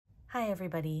Hi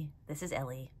everybody, this is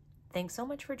Ellie. Thanks so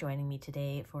much for joining me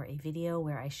today for a video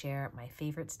where I share my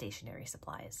favorite stationery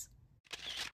supplies.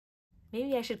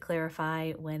 Maybe I should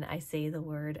clarify when I say the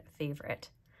word favorite.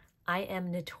 I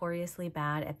am notoriously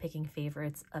bad at picking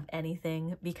favorites of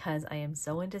anything because I am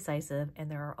so indecisive and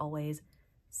there are always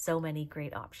so many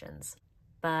great options.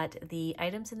 But the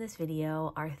items in this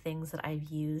video are things that I've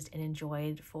used and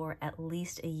enjoyed for at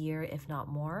least a year, if not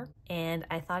more, and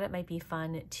I thought it might be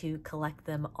fun to collect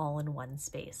them all in one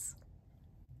space.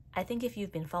 I think if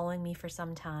you've been following me for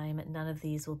some time, none of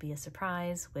these will be a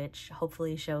surprise, which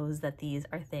hopefully shows that these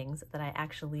are things that I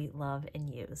actually love and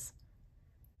use.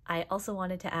 I also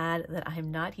wanted to add that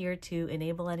I'm not here to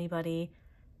enable anybody.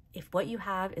 If what you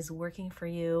have is working for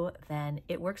you, then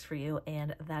it works for you,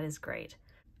 and that is great.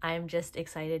 I'm just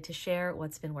excited to share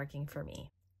what's been working for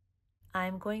me.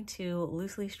 I'm going to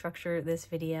loosely structure this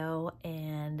video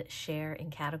and share in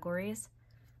categories.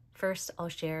 First, I'll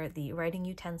share the writing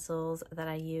utensils that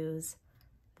I use.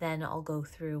 Then I'll go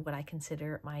through what I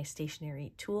consider my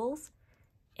stationery tools.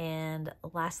 And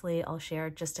lastly, I'll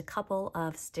share just a couple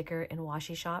of sticker and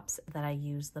washi shops that I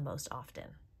use the most often.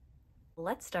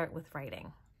 Let's start with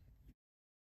writing.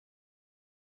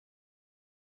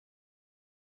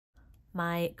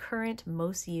 My current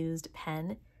most used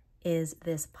pen is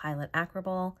this Pilot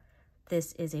Acroball.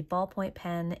 This is a ballpoint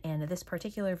pen, and this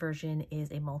particular version is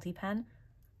a multi-pen.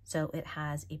 So it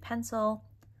has a pencil,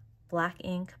 black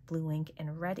ink, blue ink,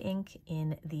 and red ink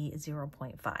in the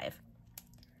 0.5.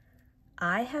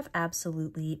 I have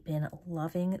absolutely been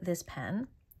loving this pen.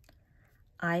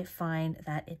 I find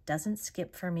that it doesn't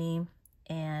skip for me,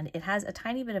 and it has a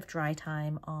tiny bit of dry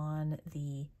time on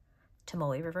the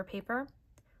Tombow River paper.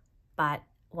 But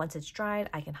once it's dried,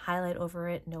 I can highlight over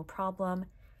it, no problem.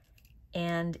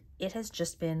 And it has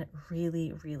just been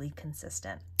really, really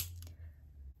consistent.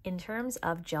 In terms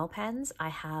of gel pens, I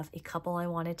have a couple I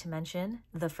wanted to mention.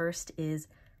 The first is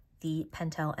the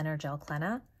Pentel EnerGel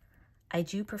Clena. I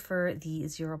do prefer the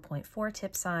 0.4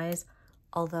 tip size,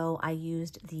 although I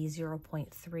used the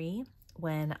 0.3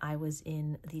 when I was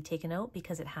in the Take-A-Note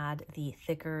because it had the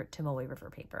thicker Tombow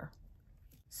River paper.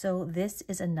 So this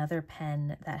is another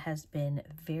pen that has been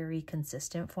very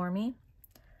consistent for me.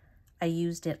 I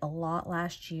used it a lot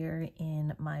last year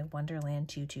in my Wonderland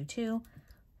 222.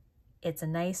 It's a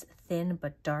nice thin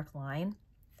but dark line.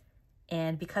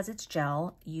 And because it's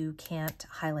gel, you can't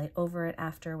highlight over it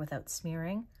after without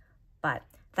smearing. But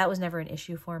that was never an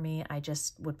issue for me. I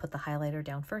just would put the highlighter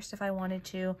down first if I wanted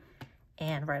to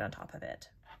and right on top of it.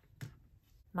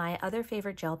 My other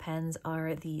favorite gel pens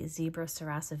are the Zebra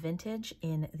Sarasa Vintage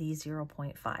in the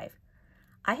 0.5.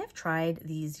 I have tried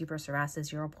the Zebra Sarasa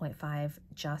 0.5,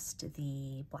 just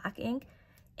the black ink,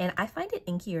 and I find it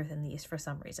inkier than these for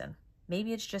some reason.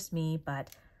 Maybe it's just me, but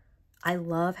I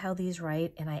love how these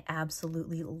write, and I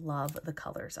absolutely love the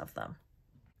colors of them.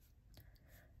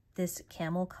 This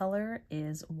camel color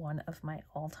is one of my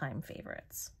all-time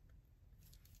favorites.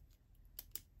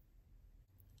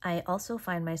 I also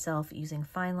find myself using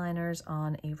fine liners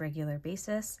on a regular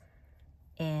basis,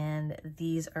 and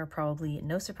these are probably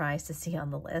no surprise to see on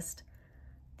the list.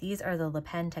 These are the Le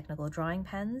Pen Technical Drawing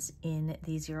Pens in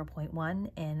the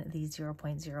 0.1 and the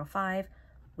 0.05,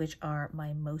 which are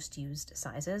my most used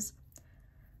sizes.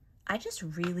 I just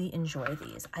really enjoy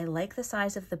these. I like the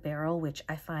size of the barrel, which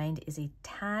I find is a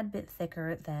tad bit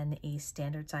thicker than a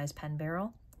standard size pen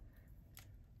barrel.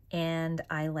 And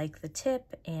I like the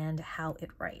tip and how it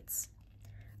writes.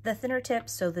 The thinner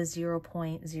tips, so the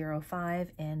 0.05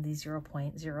 and the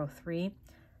 0.03,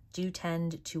 do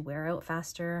tend to wear out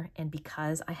faster, and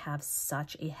because I have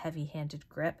such a heavy-handed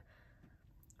grip,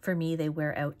 for me they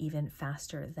wear out even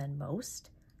faster than most.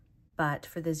 But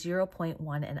for the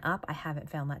 0.1 and up, I haven't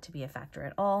found that to be a factor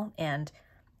at all. And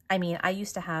I mean, I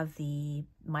used to have the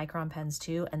micron pens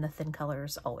too, and the thin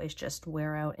colors always just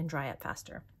wear out and dry up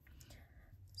faster.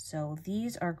 So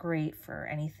these are great for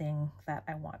anything that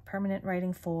I want permanent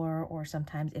writing for, or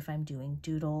sometimes if I'm doing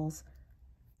doodles.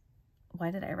 Why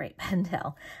did I write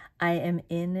Pentel? I am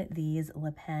in these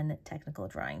Le Pen Technical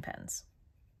Drawing Pens.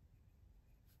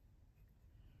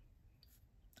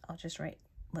 I'll just write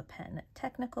Le Pen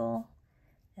Technical,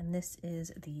 and this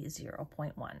is the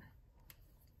 0.1.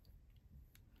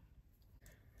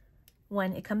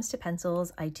 When it comes to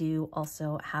pencils, I do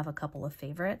also have a couple of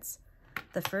favorites.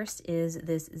 The first is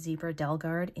this Zebra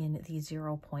DelGuard in the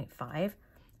 0.5.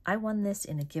 I won this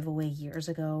in a giveaway years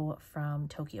ago from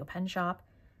Tokyo Pen Shop,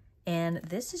 and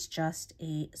this is just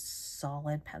a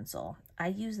solid pencil. I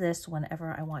use this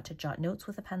whenever I want to jot notes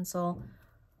with a pencil,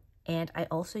 and I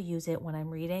also use it when I'm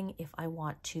reading if I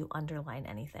want to underline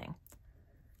anything.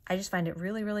 I just find it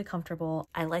really, really comfortable.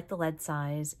 I like the lead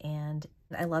size and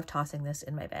I love tossing this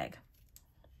in my bag.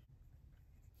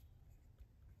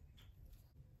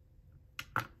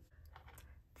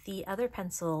 The other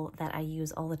pencil that I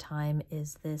use all the time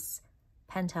is this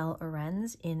Pentel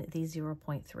Orenz in the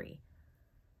 0.3.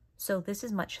 So this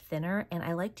is much thinner, and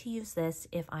I like to use this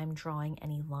if I'm drawing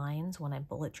any lines when I'm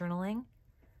bullet journaling.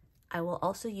 I will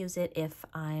also use it if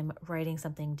I'm writing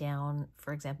something down,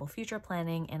 for example, future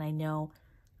planning, and I know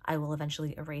I will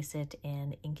eventually erase it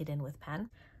and ink it in with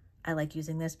pen. I like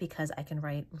using this because I can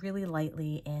write really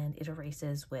lightly and it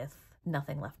erases with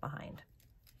nothing left behind.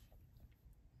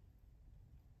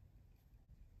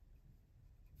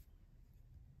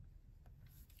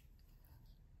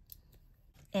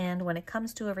 And when it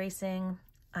comes to erasing,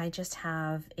 I just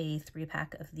have a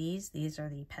 3-pack of these. These are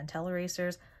the Pentel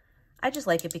erasers. I just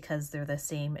like it because they're the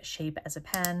same shape as a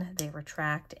pen, they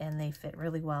retract, and they fit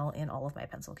really well in all of my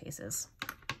pencil cases.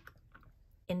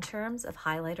 In terms of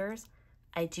highlighters,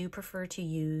 I do prefer to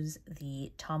use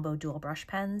the Tombow dual brush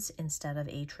pens instead of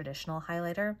a traditional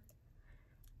highlighter.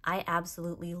 I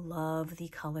absolutely love the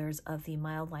colors of the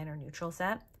mild liner neutral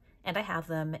set, and I have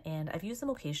them and I've used them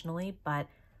occasionally, but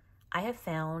I have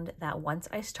found that once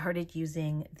I started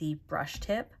using the brush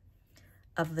tip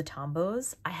of the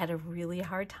Tombows, I had a really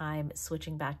hard time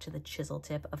switching back to the chisel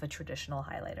tip of a traditional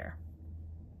highlighter.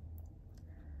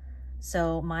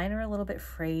 So mine are a little bit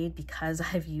frayed because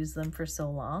I've used them for so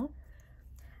long,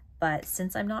 but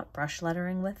since I'm not brush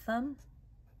lettering with them,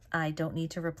 I don't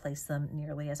need to replace them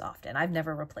nearly as often. I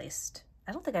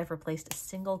don't think I've replaced a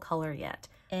single color yet.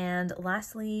 And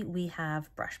lastly, we have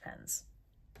brush pens.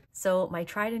 So my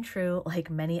tried and true,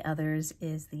 like many others,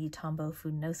 is the Tombow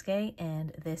Fudenosuke,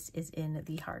 and this is in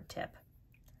the hard tip.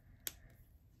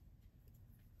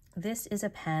 This is a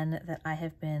pen that I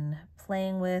have been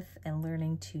playing with and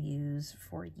learning to use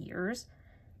for years,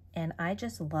 and I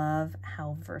just love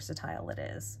how versatile it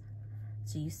is.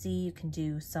 So you see, you can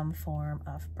do some form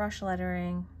of brush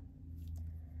lettering.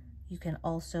 You can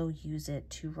also use it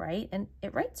to write, and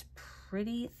it writes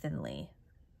pretty thinly.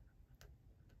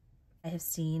 I have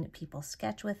seen people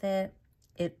sketch with it.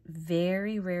 It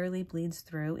very rarely bleeds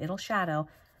through. It'll shadow,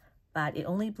 but it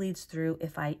only bleeds through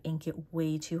if I ink it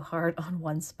way too hard on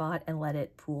one spot and let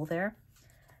it pool there.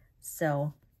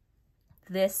 So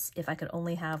this, if I could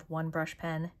only have one brush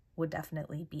pen, would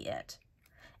definitely be it.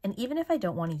 And even if I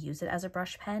don't want to use it as a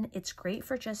brush pen, it's great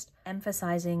for just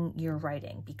emphasizing your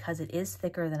writing because it is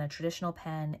thicker than a traditional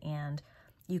pen and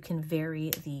you can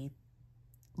vary the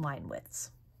line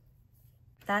widths.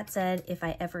 That said, if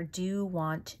I ever do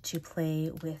want to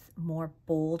play with more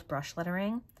bold brush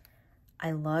lettering,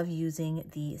 I love using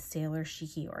the Sailor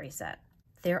Shikiori set.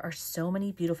 There are so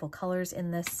many beautiful colors in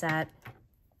this set,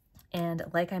 and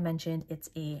like I mentioned, it's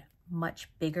a much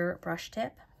bigger brush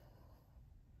tip.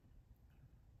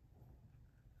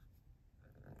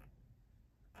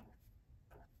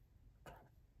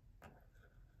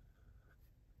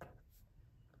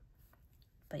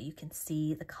 But you can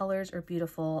see the colors are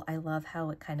beautiful. I love how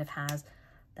it kind of has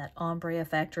that ombre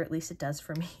effect, or at least it does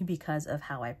for me because of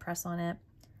how I press on it.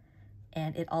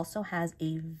 And it also has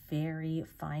a very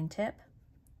fine tip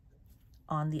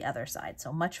on the other side,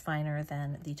 so much finer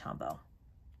than the Tombow.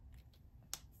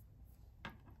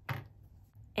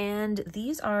 And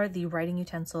these are the writing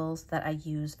utensils that I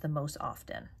use the most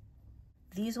often.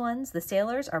 These ones, the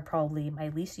Sailors, are probably my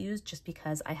least used just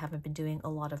because I haven't been doing a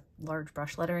lot of large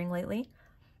brush lettering lately,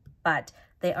 but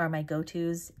they are my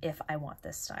go-tos if I want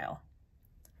this style.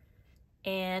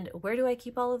 And where do I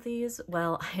keep all of these?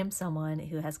 Well, I am someone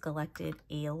who has collected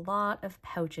a lot of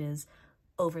pouches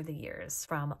over the years,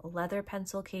 from leather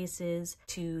pencil cases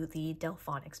to the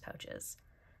Delphonics pouches.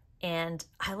 And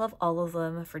I love all of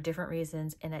them for different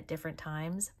reasons and at different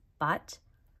times, but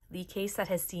the case that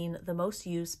has seen the most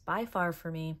use by far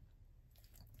for me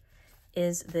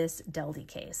is this Delde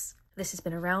case. This has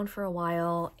been around for a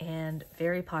while and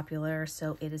very popular,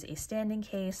 so it is a standing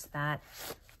case that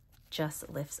just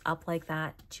lifts up like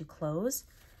that to close.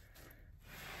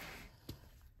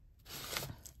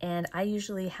 And I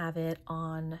usually have it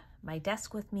on my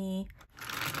desk with me,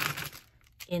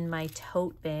 in my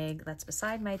tote bag that's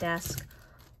beside my desk,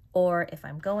 or if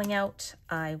I'm going out,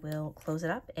 I will close it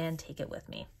up and take it with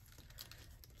me.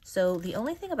 So the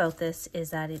only thing about this is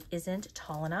that it isn't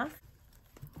tall enough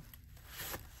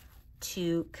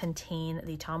to contain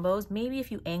the Tombows. Maybe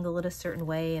if you angle it a certain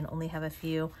way and only have a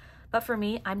few, but for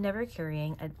me, I'm never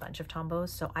carrying a bunch of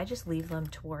Tombows, so I just leave them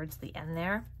towards the end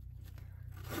there,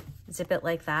 zip it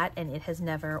like that, and it has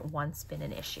never once been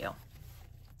an issue.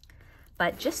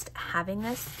 but just having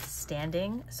this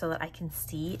standing so that I can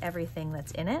see everything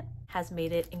that's in it has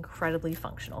made it incredibly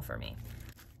functional for me.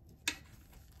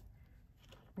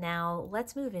 Now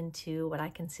let's move into what I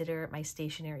consider my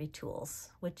stationery tools,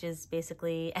 which is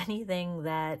basically anything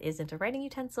that isn't a writing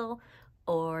utensil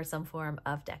or some form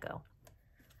of deco.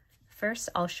 First,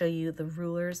 I'll show you the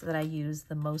rulers that I use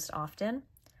the most often.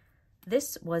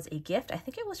 This was a gift. I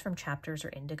think it was from Chapters or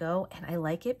Indigo, and I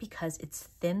like it because it's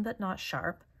thin but not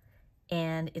sharp,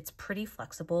 and it's pretty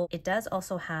flexible. It does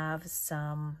also have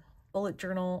some bullet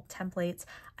journal templates.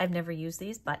 I've never used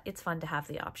these, but it's fun to have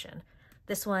the option.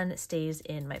 This one stays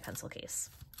in my pencil case.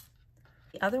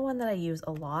 The other one that I use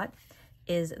a lot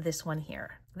is this one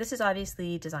here. This is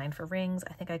obviously designed for rings.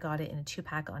 I think I got it in a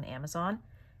 2-pack on Amazon.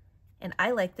 And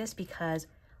I like this because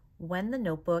when the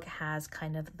notebook has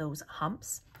kind of those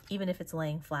humps, even if it's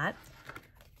laying flat,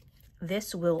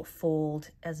 this will fold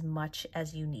as much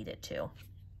as you need it to.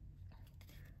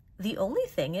 The only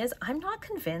thing is, I'm not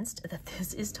convinced that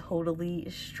this is totally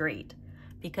straight,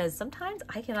 because sometimes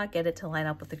I cannot get it to line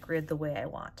up with the grid the way I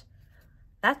want.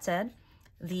 That said,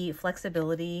 the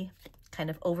flexibility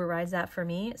kind of overrides that for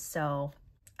me, so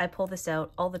I pull this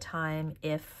out all the time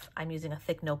if I'm using a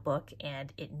thick notebook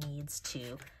and it needs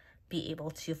to be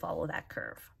able to follow that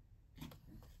curve.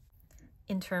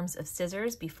 In terms of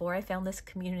scissors, before I found this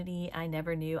community, I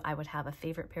never knew I would have a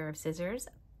favorite pair of scissors,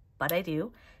 but I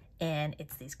do, and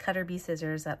it's these Cutter Bee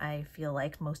scissors that I feel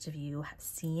like most of you have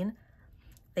seen.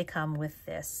 They come with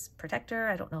this protector.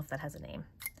 I don't know if that has a name.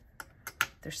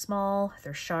 They're small,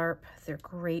 they're sharp, they're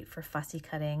great for fussy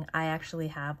cutting. I actually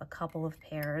have a couple of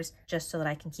pairs just so that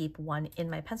I can keep one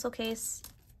in my pencil case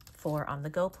for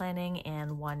on-the-go planning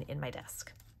and one in my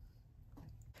desk.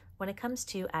 When it comes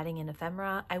to adding in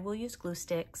ephemera, I will use glue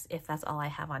sticks if that's all I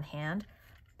have on hand,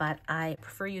 but I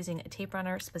prefer using a tape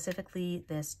runner, specifically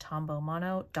this Tombow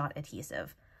Mono dot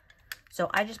adhesive. So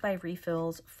I just buy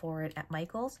refills for it at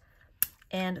Michael's.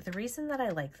 And the reason that I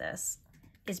like this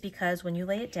is because when you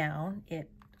lay it down, it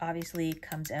obviously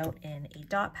comes out in a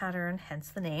dot pattern, hence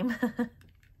the name.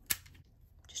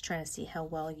 Just trying to see how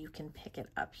well you can pick it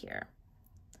up here.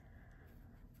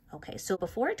 Okay, so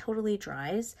before it totally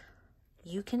dries,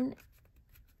 you can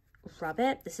rub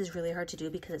it. This is really hard to do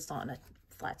because it's not on a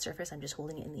flat surface. I'm just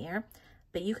holding it in the air.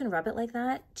 But you can rub it like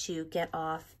that to get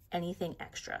off anything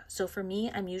extra. So for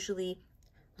me, I'm usually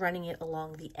running it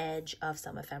along the edge of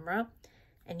some ephemera.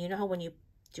 And you know how when you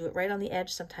do it right on the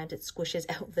edge, sometimes it squishes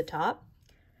out the top?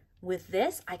 With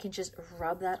this, I can just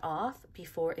rub that off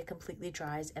before it completely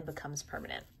dries and becomes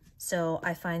permanent. So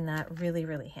I find that really,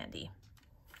 really handy.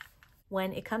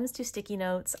 When it comes to sticky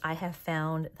notes, I have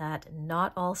found that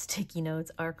not all sticky notes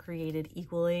are created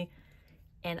equally,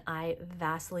 and I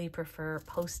vastly prefer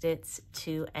Post-its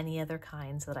to any other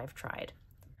kinds that I've tried.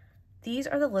 These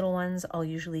are the little ones I'll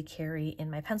usually carry in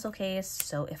my pencil case,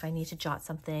 so if I need to jot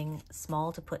something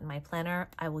small to put in my planner,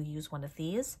 I will use one of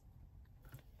these.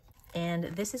 And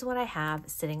this is what I have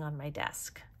sitting on my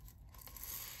desk.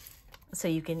 So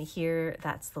you can hear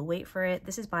that's the weight for it.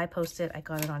 This is by Post-it. I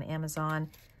got it on Amazon.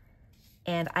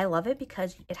 And I love it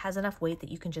because it has enough weight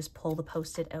that you can just pull the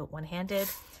Post-it out one-handed.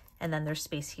 And then there's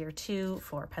space here too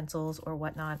for pencils or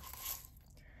whatnot.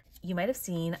 You might have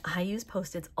seen I use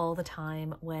Post-its all the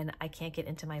time when I can't get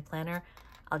into my planner.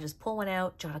 I'll just pull one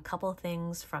out, jot a couple of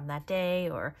things from that day,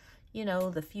 or, you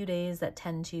know, the few days that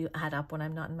tend to add up when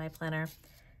I'm not in my planner,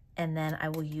 and then I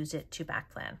will use it to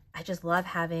back plan. I just love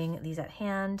having these at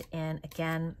hand, and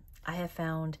again, I have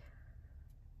found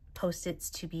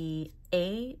Post-its to be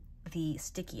A, the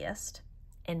stickiest,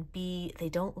 and B, they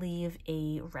don't leave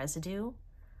a residue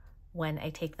when I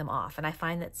take them off. And I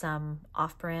find that some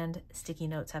off-brand sticky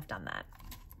notes have done that.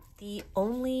 The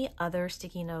only other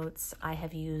sticky notes I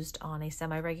have used on a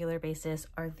semi-regular basis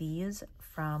are these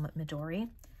from Midori.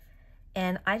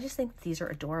 And I just think that these are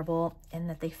adorable and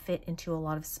that they fit into a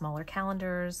lot of smaller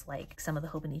calendars, like some of the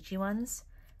Hobonichi ones.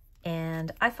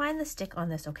 And I find the stick on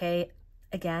this okay.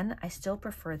 Again, I still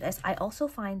prefer this. I also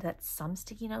find that some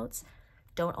sticky notes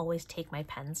don't always take my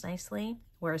pens nicely,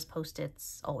 whereas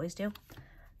Post-its always do.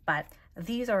 But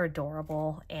these are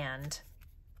adorable, and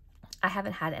I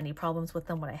haven't had any problems with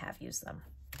them when I have used them.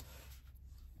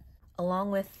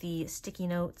 Along with the sticky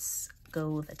notes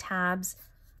go the tabs.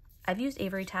 I've used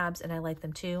Avery tabs and I like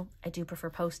them too. I do prefer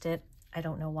Post-it. I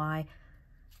don't know why.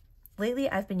 Lately,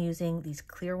 I've been using these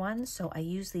clear ones. So I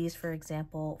use these, for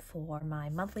example, for my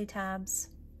monthly tabs.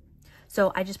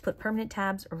 So I just put permanent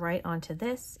tabs right onto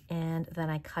this, and then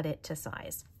I cut it to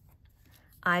size.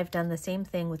 I've done the same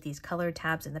thing with these colored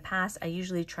tabs in the past. I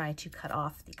usually try to cut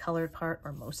off the colored part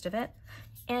or most of it.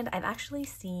 And I've actually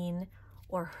seen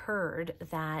or heard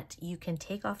that you can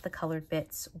take off the colored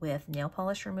bits with nail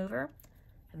polish remover.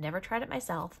 I've never tried it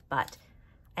myself, but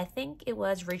I think it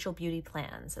was Rachel Beauty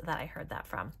Plans that I heard that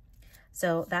from.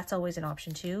 So that's always an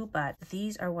option too, but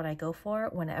these are what I go for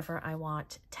whenever I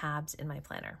want tabs in my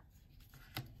planner.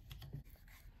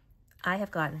 I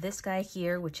have got this guy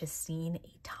here, which has seen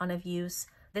a ton of use.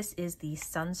 This is the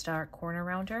Sunstar Corner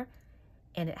Rounder,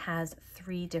 and it has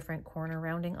 3 different corner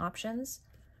rounding options.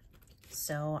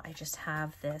 So I just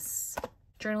have this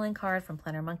journaling card from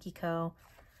Planner Monkey Co.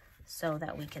 so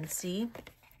that we can see.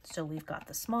 So we've got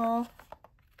the small,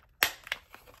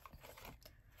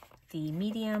 the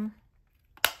medium,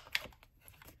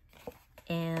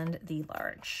 and the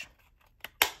large.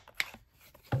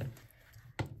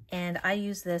 And I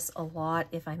use this a lot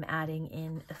if I'm adding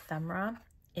in ephemera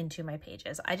into my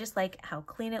pages. I just like how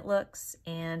clean it looks,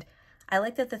 and I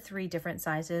like that the 3 different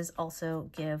sizes also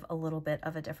give a little bit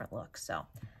of a different look. So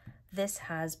this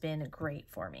has been great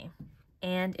for me.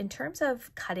 And in terms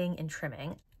of cutting and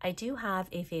trimming, I do have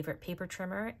a favorite paper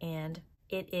trimmer, and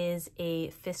it is a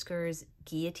Fiskars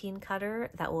guillotine cutter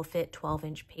that will fit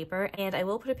 12-inch paper. And I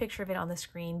will put a picture of it on the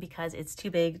screen because it's too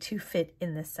big to fit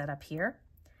in this setup here.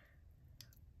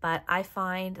 But I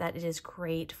find that it is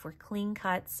great for clean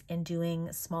cuts and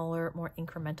doing smaller, more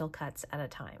incremental cuts at a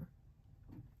time.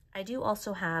 I do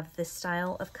also have this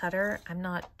style of cutter. I'm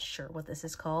not sure what this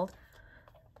is called,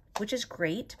 which is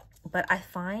great, but I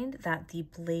find that the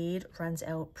blade runs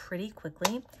out pretty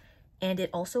quickly, and it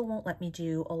also won't let me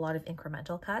do a lot of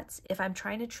incremental cuts. If I'm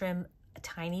trying to trim a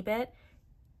tiny bit,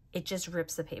 it just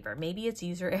rips the paper. Maybe it's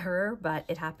user error, but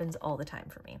it happens all the time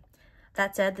for me.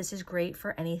 That said, this is great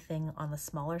for anything on the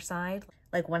smaller side.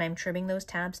 Like when I'm trimming those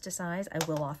tabs to size, I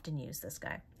will often use this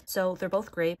guy. So they're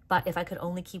both great, but if I could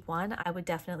only keep one, I would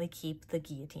definitely keep the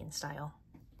guillotine style.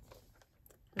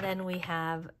 Then we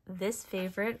have this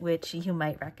favorite, which you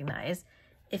might recognize.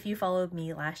 If you followed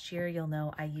me last year, you'll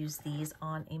know I use these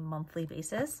on a monthly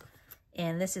basis.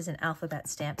 And this is an alphabet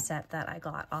stamp set that I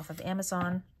got off of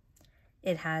Amazon.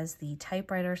 It has the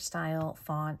typewriter style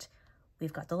font.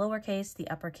 We've got the lowercase, the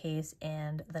uppercase,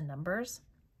 and the numbers.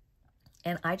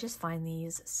 And I just find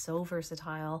these so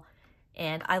versatile,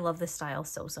 and I love this style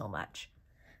so much.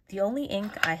 The only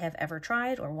ink I have ever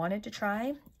tried or wanted to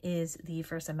try is the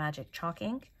Versa Magic chalk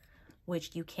ink,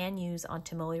 which you can use on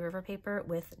Tomoe River paper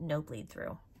with no bleed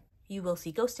through. You will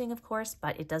see ghosting, of course,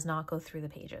 but it does not go through the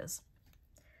pages.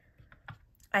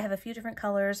 I have a few different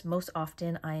colors. Most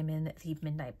often I am in the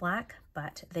Midnight Black,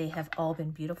 but they have all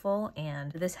been beautiful,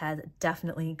 and this has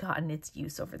definitely gotten its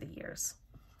use over the years.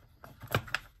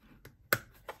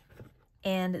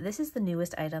 And this is the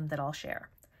newest item that I'll share.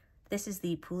 This is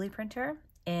the Pulley printer,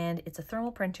 and it's a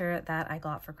thermal printer that I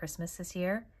got for Christmas this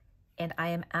year, and I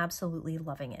am absolutely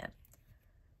loving it.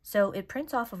 So it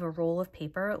prints off of a roll of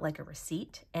paper like a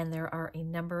receipt, and there are a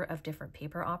number of different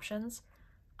paper options.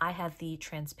 I have the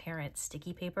transparent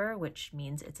sticky paper, which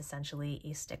means it's essentially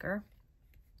a sticker.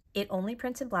 It only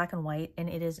prints in black and white, and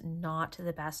it is not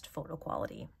the best photo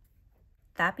quality.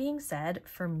 That being said,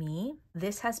 for me,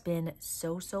 this has been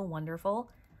so wonderful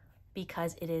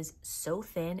because it is so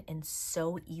thin and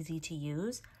so easy to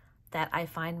use that I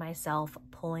find myself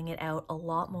pulling it out a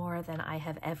lot more than I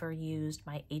have ever used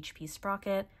my HP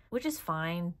sprocket, which is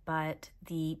fine, but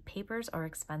the papers are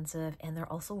expensive and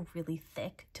they're also really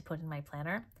thick to put in my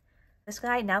planner. This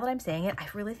guy, now that I'm saying it, I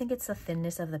really think it's the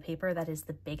thinness of the paper that is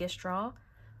the biggest draw,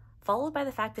 followed by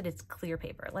the fact that it's clear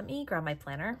paper. Let me grab my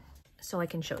planner so I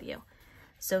can show you.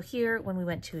 So here, when we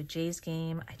went to a Jays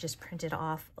game, I just printed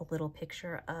off a little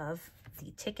picture of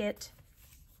the ticket,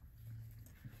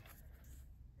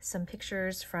 some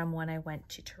pictures from when I went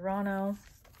to Toronto.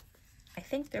 I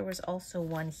think there was also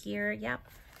one here, yep,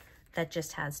 that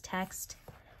just has text.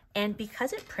 And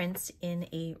because it prints in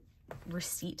a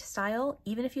receipt style,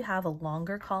 even if you have a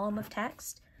longer column of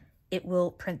text, it will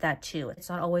print that too. It's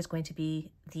not always going to be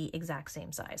the exact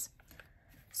same size.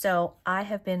 So I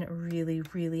have been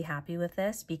really happy with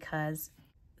this because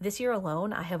this year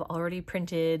alone, I have already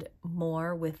printed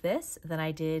more with this than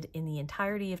I did in the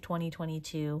entirety of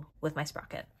 2022 with my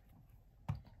sprocket.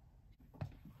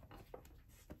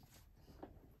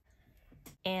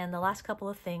 And the last couple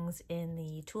of things in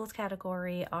the tools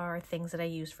category are things that I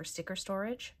use for sticker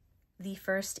storage. The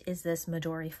first is this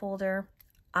Midori folder.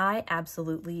 I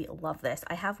absolutely love this.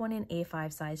 I have one in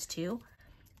A5 size too,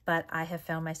 but I have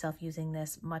found myself using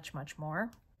this much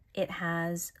more. It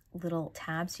has little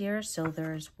tabs here, so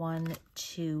there's 1,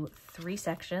 2, 3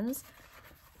 sections,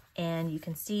 and you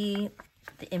can see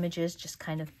the images just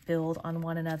kind of build on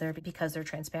one another because they're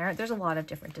transparent. There's a lot of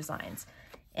different designs,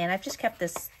 and I've just kept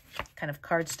this kind of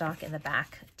cardstock in the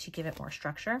back to give it more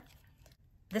structure.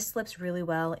 This slips really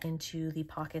well into the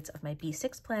pockets of my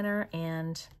B6 planner,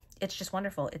 and it's just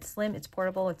wonderful. It's slim, it's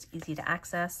portable, it's easy to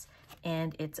access,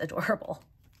 and it's adorable.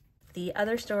 The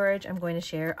other storage I'm going to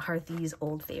share are these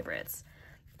old favorites.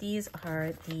 These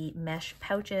are the mesh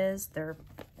pouches. They're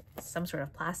some sort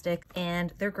of plastic,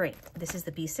 and they're great. This is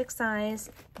the B6 size,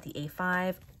 the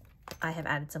A5. I have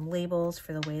added some labels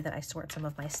for the way that I sort some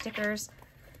of my stickers,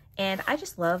 and I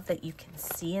just love that you can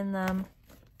see in them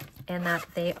and that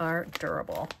they are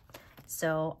durable.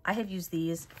 So I have used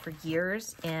these for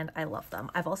years and I love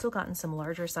them. I've also gotten some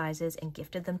larger sizes and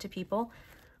gifted them to people,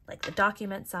 like the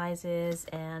document sizes,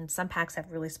 and some packs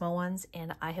have really small ones,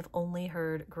 and I have only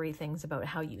heard great things about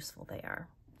how useful they are.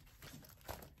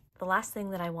 The last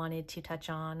thing that I wanted to touch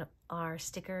on are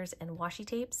stickers and washi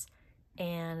tapes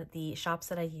and the shops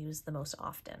that I use the most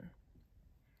often.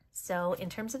 So in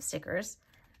terms of stickers,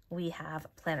 we have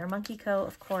Planner Monkey Co.,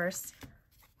 of course.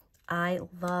 I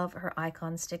love her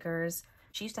icon stickers.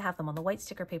 She used to have them on the white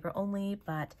sticker paper only,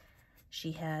 but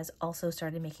she has also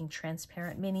started making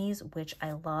transparent minis, which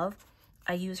I love.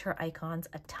 I use her icons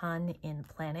a ton in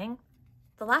planning.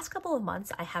 The last couple of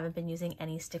months, I haven't been using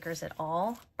any stickers at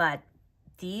all, but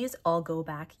these all go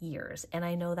back years. And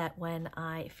I know that when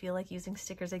I feel like using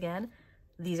stickers again,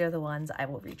 these are the ones I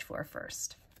will reach for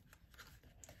first.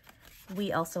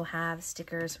 We also have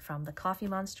stickers from the Coffee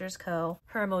Monsters Co.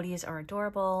 Her emojis are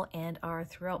adorable and are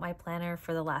throughout my planner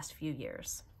for the last few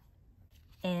years.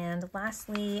 And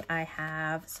lastly, I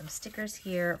have some stickers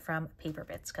here from Paper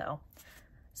Bits Co.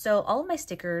 So all of my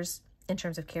stickers, in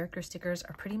terms of character stickers,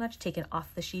 are pretty much taken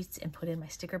off the sheets and put in my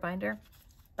sticker binder.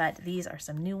 But these are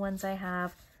some new ones I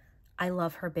have. I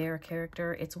love her bear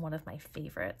character. It's one of my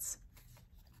favorites.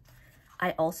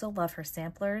 I also love her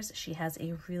samplers. She has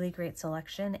a really great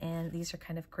selection, and these are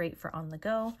kind of great for on the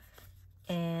go.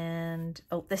 And,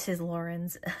 oh, this is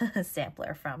Lauren's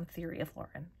sampler from Theory of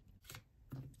Lauren.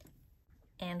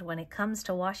 And when it comes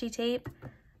to washi tape,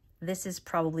 this is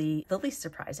probably the least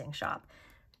surprising shop.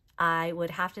 I would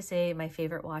have to say my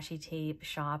favorite washi tape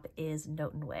shop is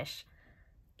Note and Wish.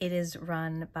 It is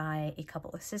run by a couple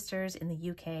of sisters in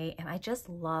the UK, and I just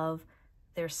love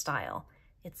their style.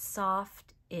 It's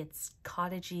soft, it's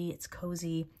cottagey, it's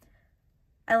cozy.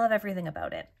 I love everything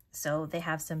about it. So they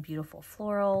have some beautiful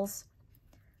florals.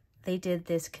 They did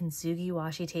this kintsugi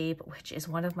washi tape, which is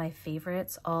one of my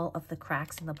favorites. All of the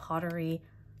cracks in the pottery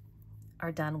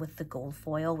are done with the gold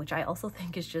foil, which I also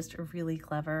think is just really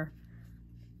clever.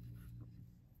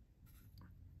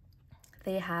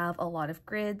 They have a lot of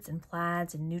grids and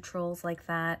plaids and neutrals like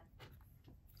that.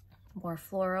 More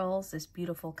florals, this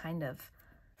beautiful kind of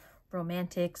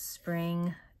romantic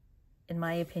spring, in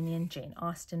my opinion, Jane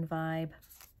Austen vibe.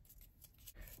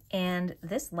 And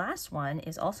this last one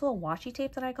is also a washi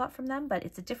tape that I got from them, but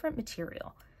it's a different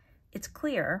material. It's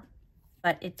clear,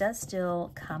 but it does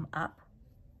still come up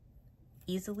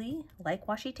easily like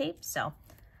washi tape. So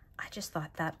I just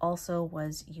thought that also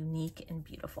was unique and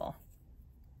beautiful.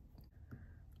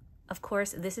 Of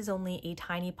course, this is only a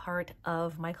tiny part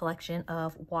of my collection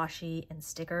of washi and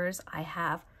stickers. I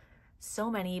have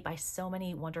so many by so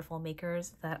many wonderful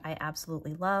makers that I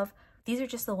absolutely love. These are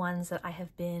just the ones that I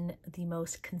have been the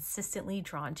most consistently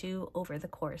drawn to over the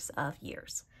course of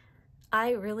years.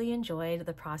 I really enjoyed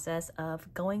the process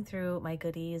of going through my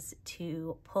goodies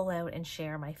to pull out and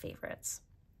share my favorites.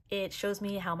 It shows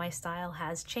me how my style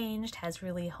has changed, has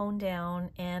really honed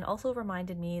down, and also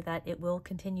reminded me that it will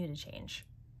continue to change.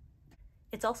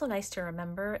 It's also nice to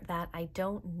remember that I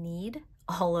don't need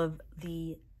all of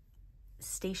the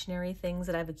stationery things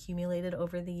that I've accumulated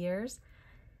over the years.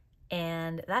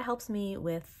 And that helps me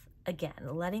with, again,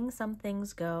 letting some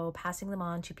things go, passing them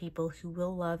on to people who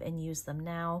will love and use them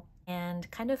now,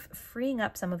 and kind of freeing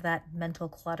up some of that mental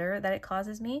clutter that it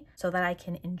causes me so that I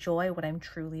can enjoy what I'm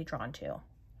truly drawn to.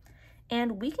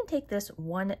 And we can take this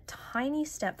one tiny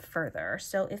step further.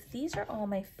 So if these are all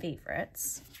my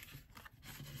favorites,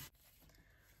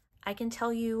 I can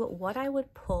tell you what I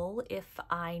would pull if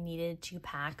I needed to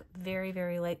pack very,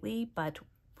 very lightly, but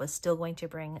was still going to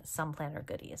bring some planner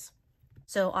goodies.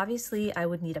 So obviously I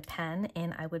would need a pen,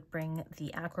 and I would bring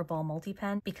the Acroball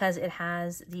multi-pen because it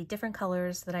has the different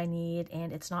colors that I need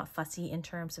and it's not fussy in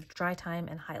terms of dry time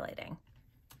and highlighting.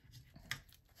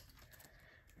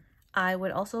 I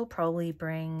would also probably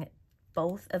bring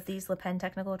both of these Le Pen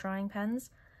technical drawing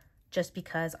pens just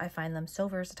because I find them so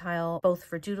versatile, both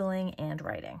for doodling and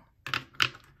writing.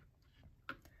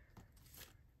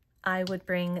 I would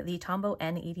bring the Tombow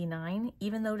N89,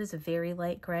 even though it is a very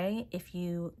light gray. If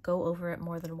you go over it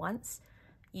more than once,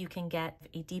 you can get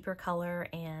a deeper color,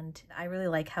 and I really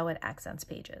like how it accents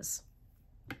pages.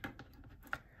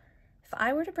 If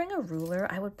I were to bring a ruler,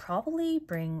 I would probably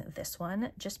bring this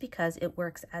one just because it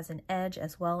works as an edge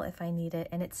as well if I need it,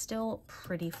 and it's still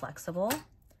pretty flexible.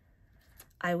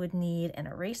 I would need an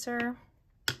eraser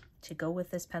to go with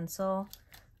this pencil.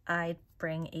 I'd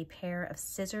bring a pair of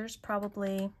scissors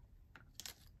probably,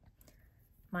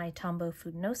 my Tombow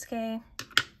Fudenosuke,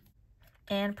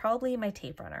 and probably my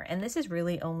tape runner. And this is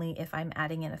really only if I'm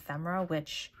adding an ephemera,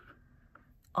 which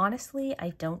honestly I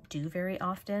don't do very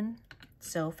often.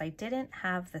 So if I didn't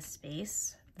have the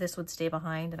space, this would stay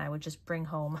behind and I would just bring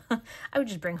home I would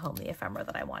just bring home the ephemera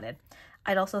that I wanted.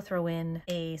 I'd also throw in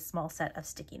a small set of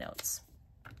sticky notes.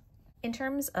 In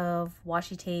terms of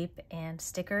washi tape and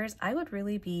stickers, I would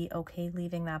really be okay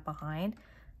leaving that behind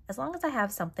as long as I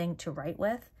have something to write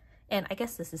with. And I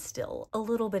guess this is still a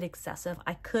little bit excessive.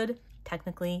 I could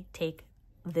technically take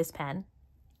this pen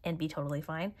and be totally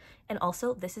fine. And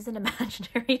also, this is an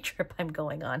imaginary trip I'm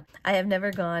going on. I have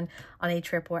never gone on a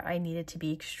trip where I needed to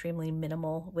be extremely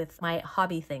minimal with my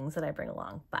hobby things that I bring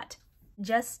along. But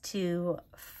just to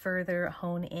further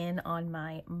hone in on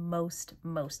my most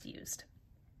used,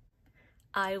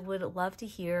 I would love to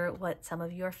hear what some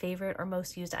of your favorite or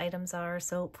most used items are,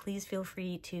 so please feel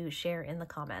free to share in the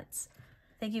comments.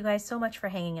 Thank you guys so much for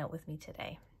hanging out with me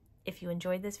today. If you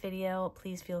enjoyed this video,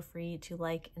 please feel free to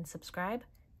like and subscribe,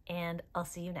 and I'll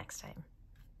see you next time.